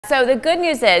So the good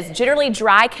news is generally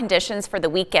dry conditions for the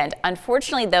weekend.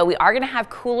 Unfortunately, though, we are going to have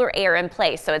cooler air in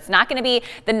place. So it's not going to be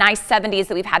the nice 70s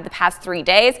that we've had the past 3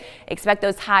 days. Expect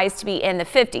those highs to be in the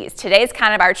 50s. Today's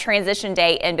kind of our transition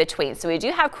day in between. So we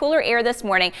do have cooler air this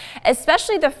morning,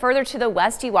 especially the further to the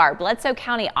west you are. Bledsoe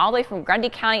County all the way from Grundy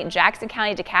County, Jackson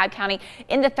County, DeKalb County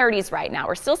in the 30s right now.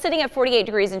 We're still sitting at 48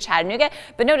 degrees in Chattanooga,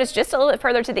 but notice just a little bit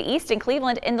further to the east in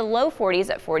Cleveland in the low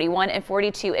 40s at 41 and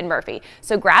 42 in Murphy.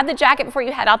 So grab the jacket before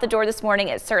you head out the door this morning.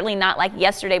 It's certainly not like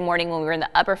yesterday morning when we were in the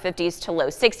upper 50s to low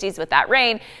 60s with that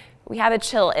rain. We have a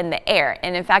chill in the air.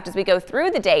 And in fact, as we go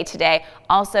through the day today,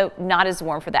 also not as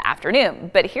warm for the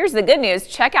afternoon. But here's the good news.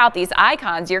 Check out these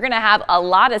icons. You're going to have a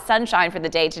lot of sunshine for the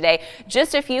day today.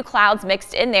 Just a few clouds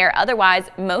mixed in there. Otherwise,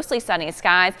 mostly sunny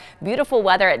skies. Beautiful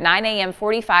weather at 9 a.m.,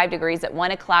 45 degrees at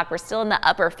 1 o'clock. We're still in the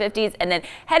upper 50s and then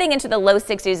heading into the low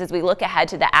 60s as we look ahead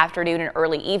to the afternoon and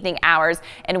early evening hours.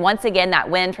 And once again, that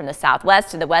wind from the southwest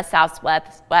to the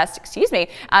west-southwest,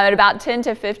 at about 10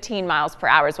 to 15 miles per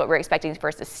hour is what we're expecting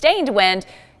for sustained wind,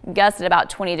 gusts at about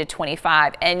 20 to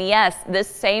 25. And yes, this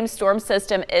same storm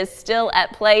system is still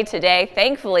at play today.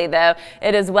 Thankfully, though,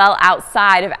 it is well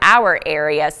outside of our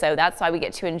area, so that's why we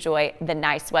get to enjoy the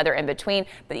nice weather in between.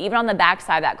 But even on the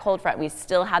backside of that cold front, we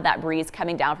still have that breeze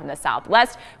coming down from the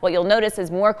southwest. What you'll notice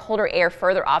is more colder air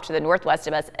further off to the northwest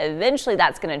of us. Eventually,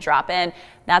 that's going to drop in.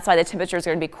 That's why the temperatures are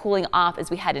going to be cooling off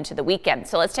as we head into the weekend.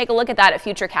 So let's take a look at that at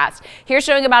Futurecast. Here's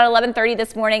showing about 11:30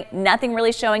 this morning. Nothing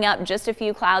really showing up, just a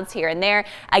few clouds here and there.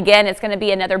 Again, it's going to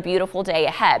be another beautiful day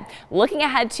ahead. Looking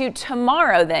ahead to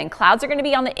tomorrow then, clouds are going to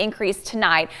be on the increase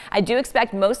tonight. I do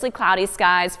expect mostly cloudy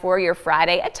skies for your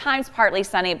Friday, at times partly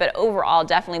sunny, but overall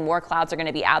definitely more clouds are going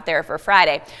to be out there for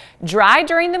Friday. Dry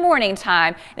during the morning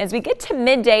time, and as we get to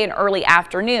midday and early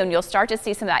afternoon, you'll start to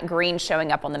see some of that green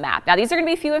showing up on the map. Now these are going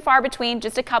to be few and far between,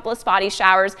 just a couple of spotty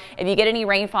showers. If you get any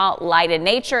rainfall, light in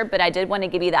nature, but I did want to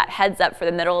give you that heads up for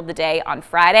the middle of the day on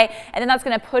Friday, and then that's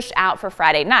going to push out for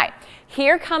Friday night.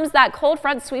 Here comes that cold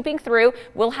front sweeping through.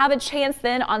 We'll have a chance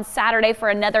then on Saturday for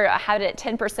another, have it at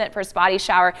 10% for a spotty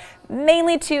shower,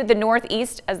 mainly to the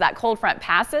northeast as that cold front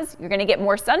passes. You're going to get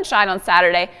more sunshine on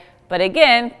Saturday, but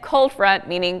again, cold front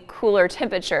meaning cooler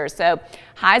temperatures. So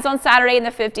highs on Saturday in the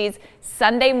 50s.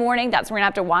 Sunday morning, that's when we're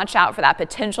going to have to watch out for that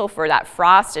potential for that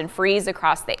frost and freeze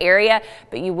across the area,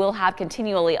 but you will have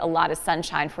continually a lot of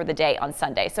sunshine for the day on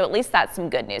Sunday. So at least that's some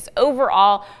good news.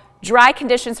 Overall, dry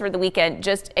conditions for the weekend,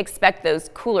 just expect those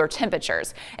cooler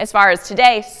temperatures. As far as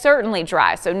today, certainly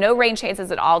dry, so no rain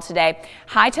chances at all today.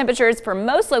 High temperatures for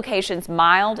most locations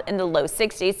mild in the low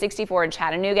 60s, 64 in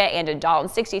Chattanooga and in Dalton,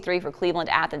 63 for Cleveland,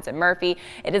 Athens, and Murphy.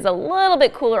 It is a little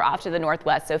bit cooler off to the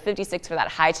northwest, so 56 for that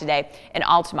high today in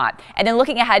Altamont. And then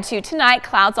looking ahead to tonight,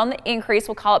 clouds on the increase.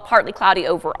 We'll call it partly cloudy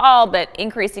overall, but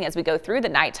increasing as we go through the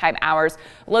nighttime hours.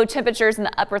 Low temperatures in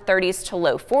the upper 30s to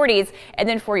low 40s. And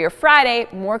then for your Friday,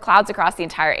 more clouds across the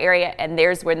entire area, and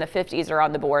there's when the 50s are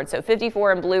on the board. So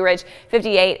 54 in Blue Ridge,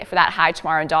 58 for that high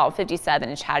tomorrow in Dalton, 57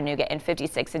 in Chattanooga, and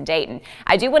 56 in Dayton.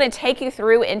 I do want to take you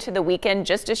through into the weekend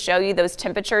just to show you those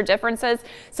temperature differences.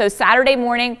 So Saturday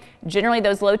morning, generally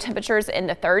those low temperatures in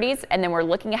the 30s, and then we're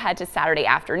looking ahead to Saturday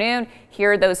afternoon.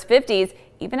 Here are those 50s.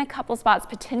 Even a couple spots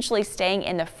potentially staying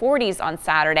in the 40s on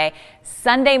Saturday.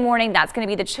 Sunday morning, that's going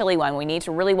to be the chilly one. We need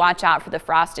to really watch out for the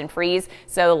frost and freeze.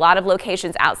 So a lot of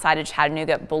locations outside of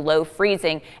Chattanooga below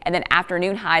freezing, and then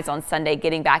afternoon highs on Sunday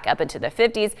getting back up into the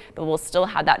 50s, but we'll still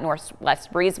have that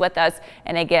northwest breeze with us.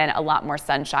 And again, a lot more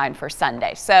sunshine for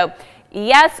Sunday. So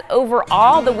yes,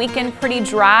 overall, the weekend pretty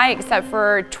dry, except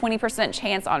for 20%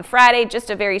 chance on Friday, just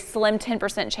a very slim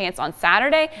 10% chance on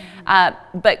Saturday,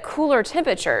 but cooler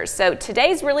temperatures. So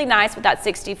today's really nice with that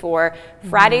 64,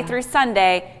 Friday through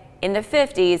Sunday in the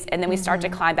 50s, and then we start to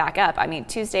climb back up. I mean,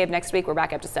 Tuesday of next week, we're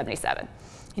back up to 77.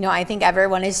 You know, I think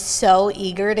everyone is so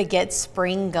eager to get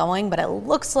spring going, but it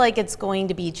looks like it's going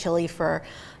to be chilly for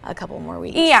a couple more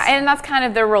weeks. Yeah, and that's kind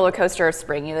of the roller coaster of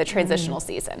spring, you know, the transitional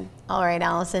season. All right,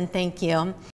 Allison, thank you.